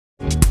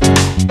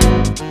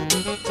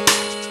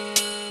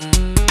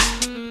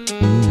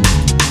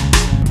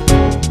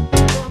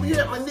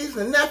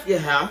your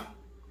house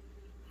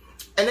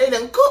and they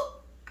done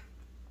cook.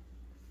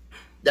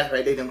 That's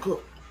right, they done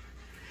cook.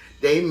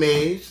 They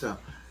made some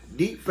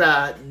deep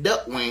fried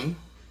duck wing,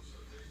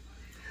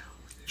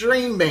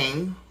 string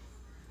bean,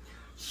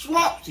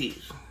 swamp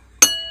seeds.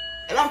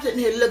 And I'm sitting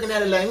here looking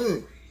at it like,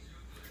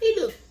 he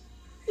look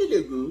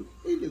good.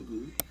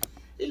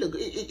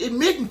 It's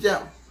missing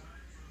something.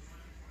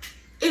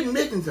 It's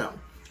missing something.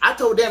 I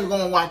told them to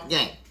go and watch the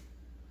game.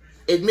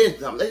 It's missing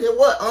something. They said,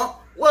 what, Unc?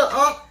 What,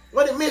 Unc?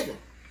 What is missing?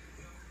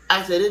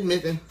 I said, it's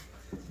missing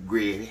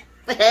gravy.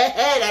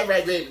 That's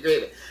right,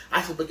 gravy.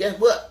 I said, but guess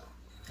what?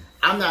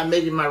 I'm not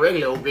making my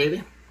regular old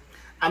gravy.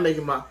 I'm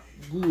making my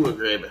good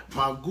gravy.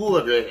 My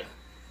good gravy.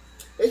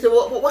 They said,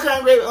 what kind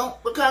of gravy,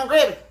 Unc? What kind of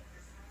gravy?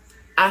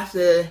 I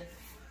said,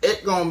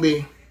 it's going to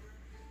be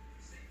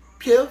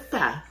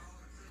purified,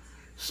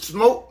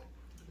 smoked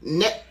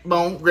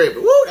neckbone gravy.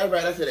 Woo, that's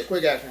right, I said it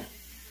quick ass.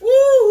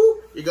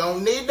 Woo, you're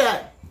going to need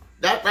that.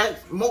 That's right,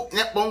 smoked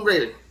neckbone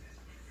gravy.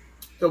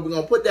 So we're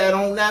going to put that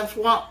on that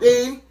swamp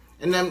seed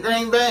and them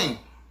green beans.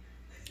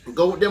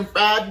 Go with them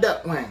fried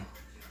duck wings.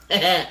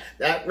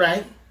 That's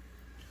right,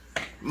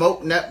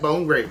 smoked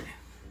neckbone gravy.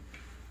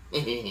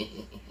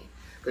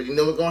 Because you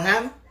know what's going to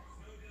happen?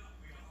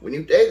 When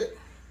you taste it,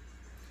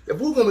 the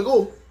food's going to be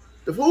good.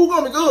 The food's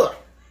going to be good.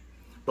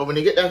 But when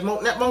you get that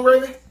smoked neckbone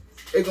gravy,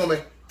 it's going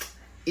to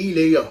be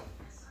illegal.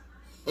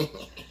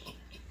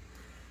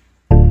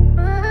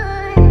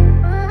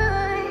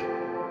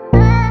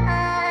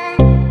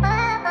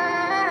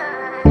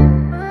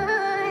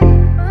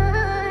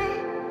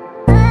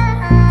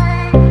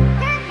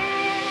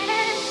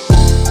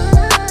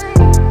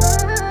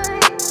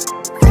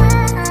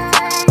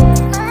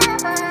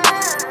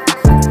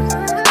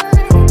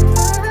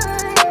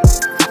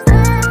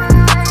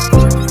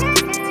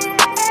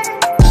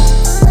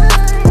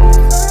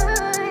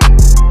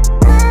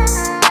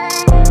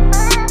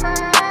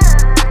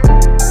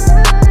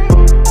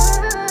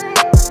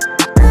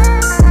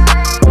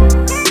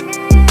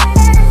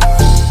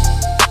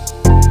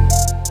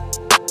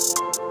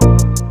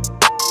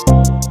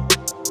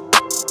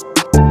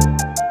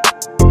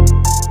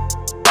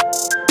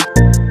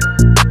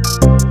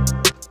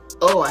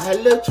 Oh, I had a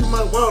little too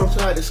much water,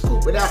 so I had to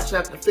scoop it out so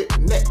I could fit the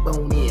neck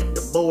bone in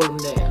to boil them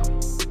down.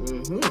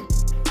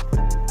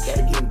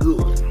 Gotta get them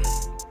good.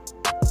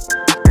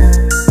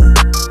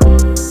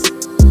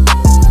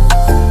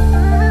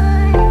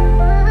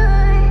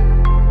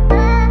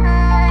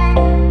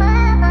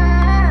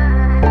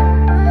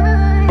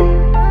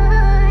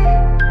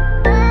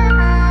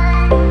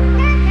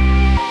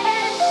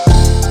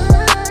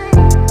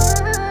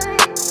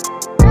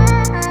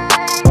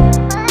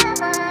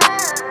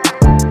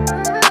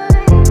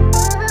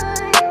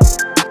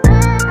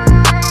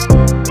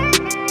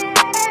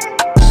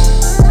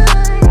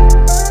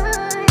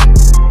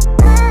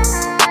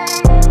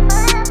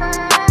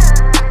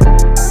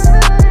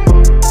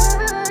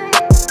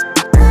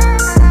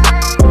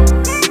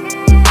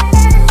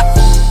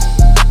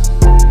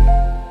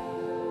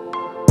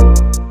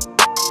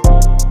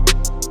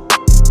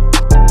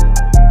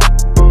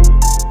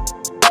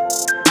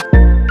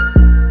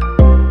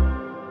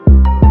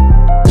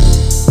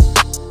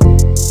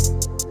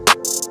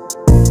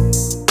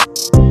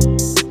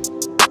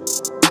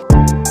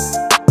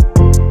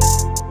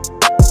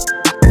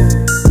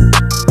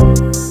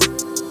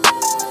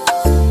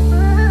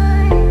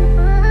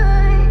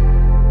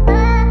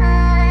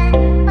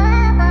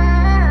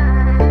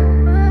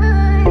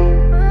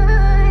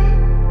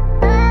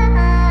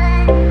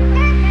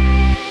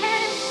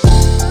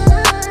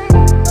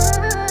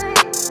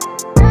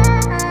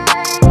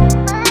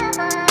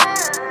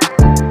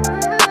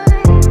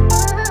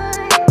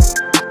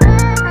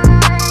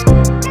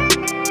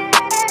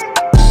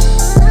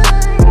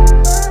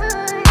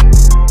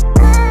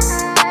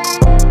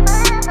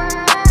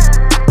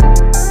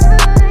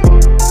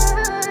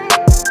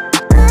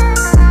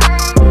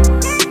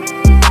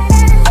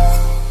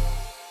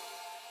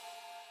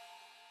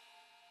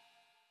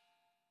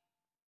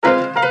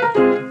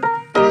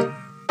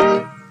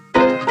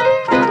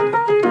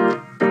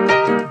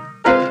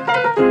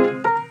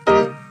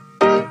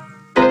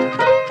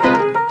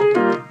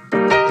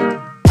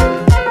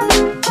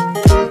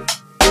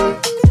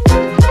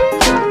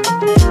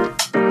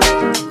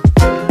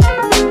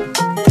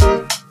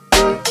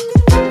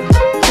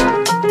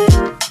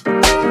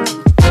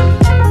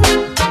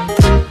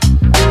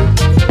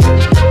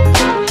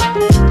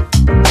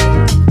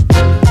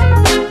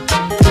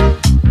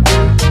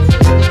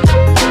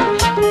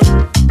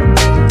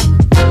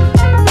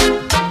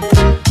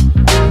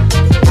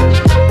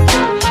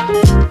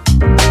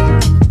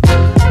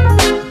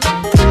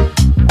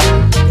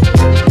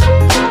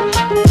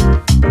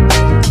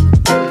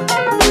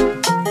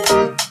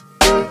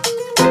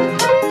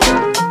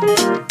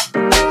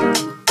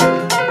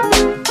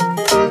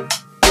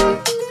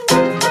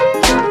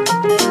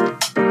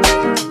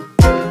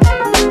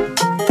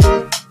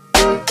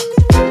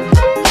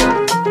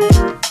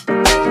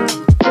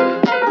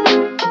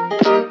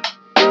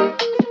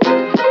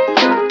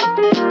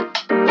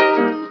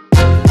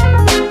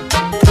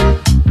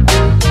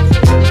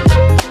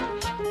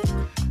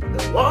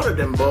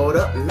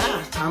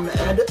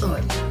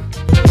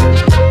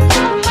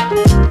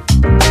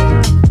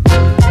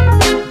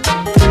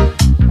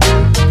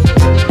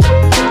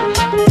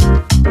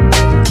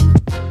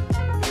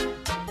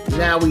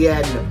 we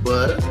adding the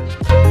butter.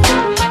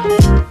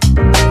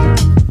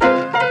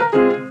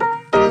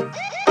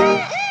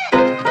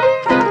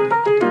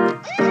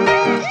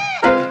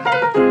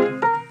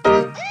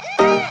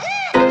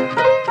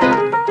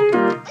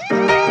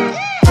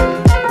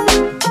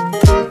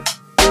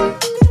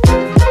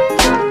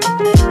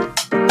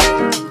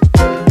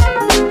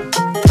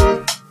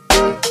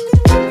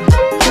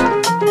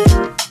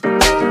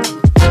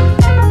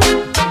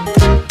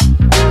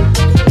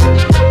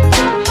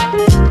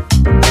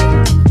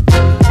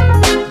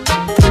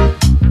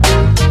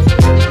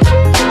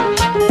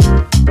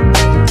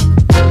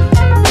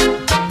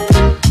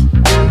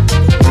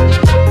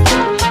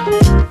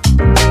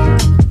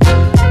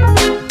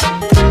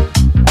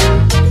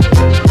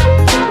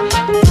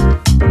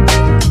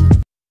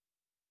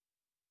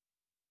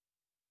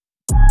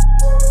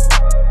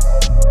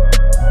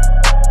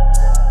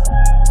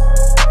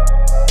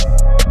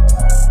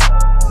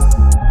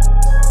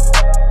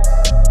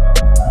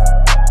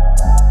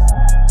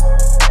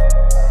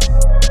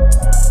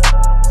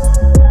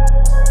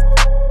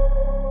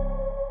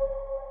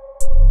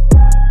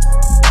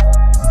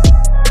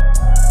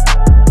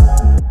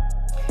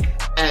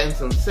 Adding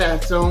some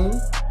sazon.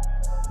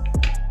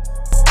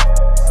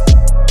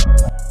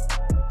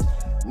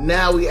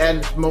 Now we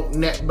adding smoked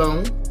neck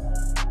bone.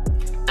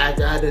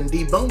 After I done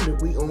deboned it,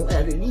 we gonna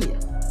add it in.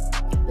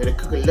 Let it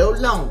cook a little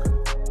longer.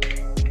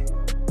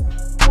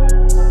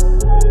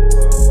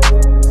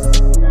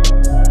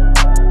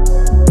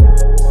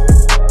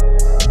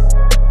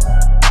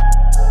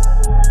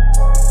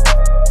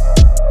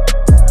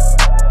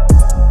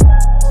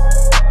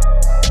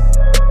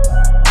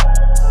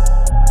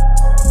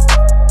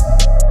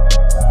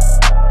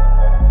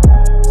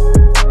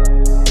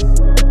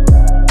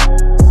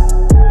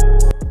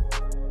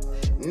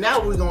 Now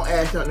we're gonna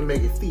add something to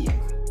make it thick.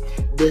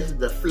 This is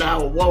the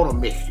flour water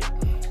mixture.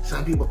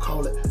 Some people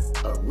call it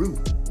a roux.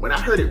 When I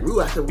heard it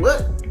roux, I said,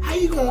 what? How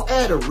you gonna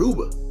add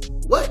Aruba?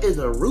 What is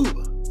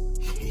Aruba?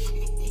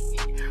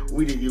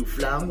 We just use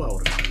flour and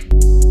water.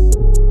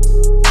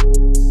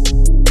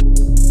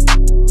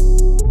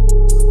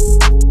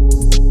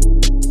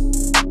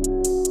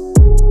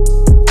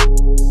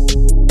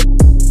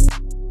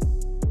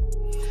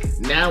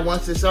 Now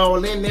once it's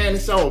all in there and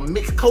it's all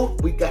mixed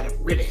coat, we gotta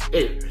really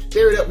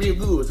stir it up real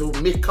good so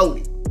it's mixed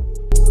coated.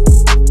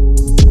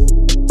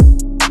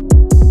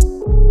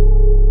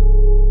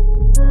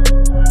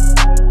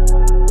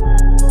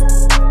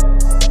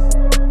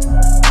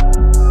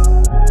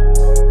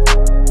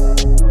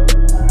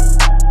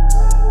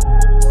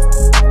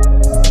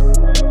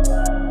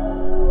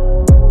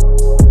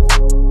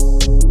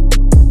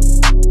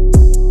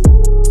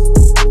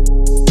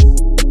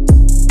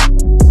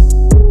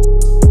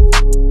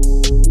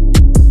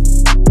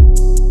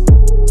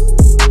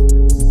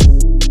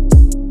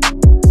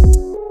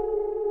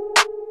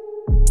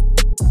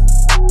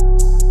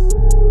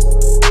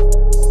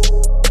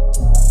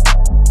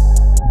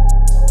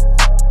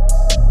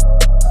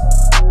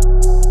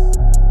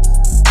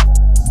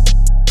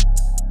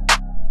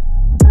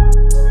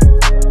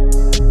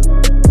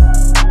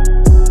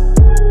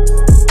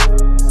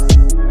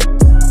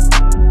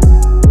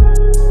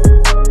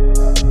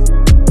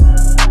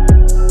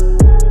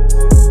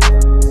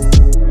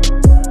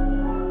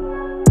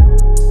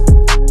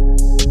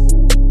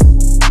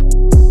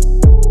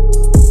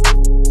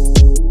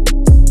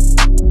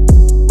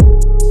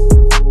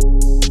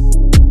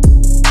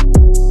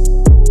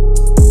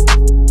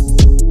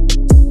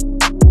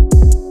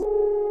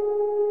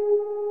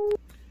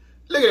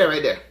 Look at that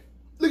right there.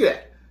 Look at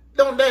that.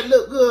 Don't that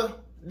look good?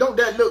 Don't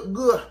that look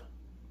good?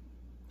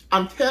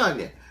 I'm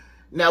telling you.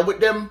 Now with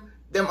them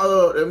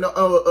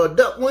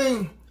duck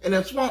wing and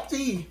them swamp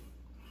tea,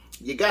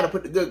 you gotta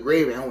put the good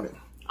gravy on it.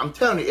 I'm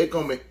telling you, it's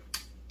gonna be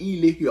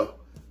easy here.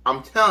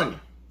 I'm telling you.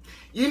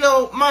 You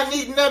know, my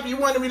niece and nephew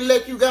wanted me to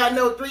let you guys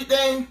know 3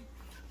 things.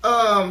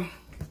 One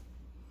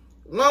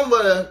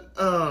was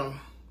wanna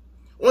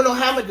know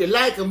how much you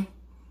like them,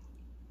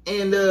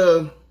 and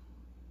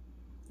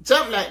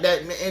something like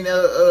that, and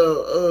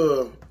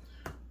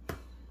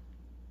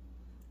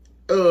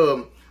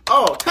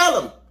oh,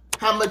 tell him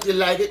how much you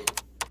like it.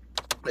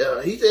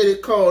 He said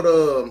it's called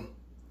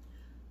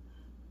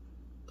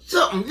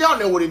something. Y'all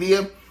know what it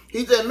is.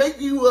 He said make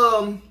you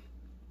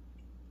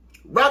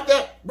rock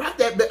that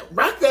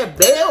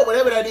bell,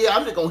 whatever that is.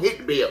 I'm just gonna hit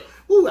the bell.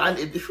 Ooh, I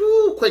need this.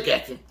 Ooh, quick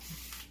action.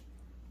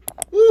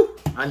 Ooh,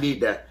 I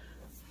need that.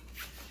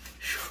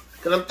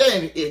 Cause I'm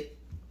telling you, it's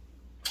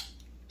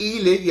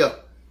easy, yo.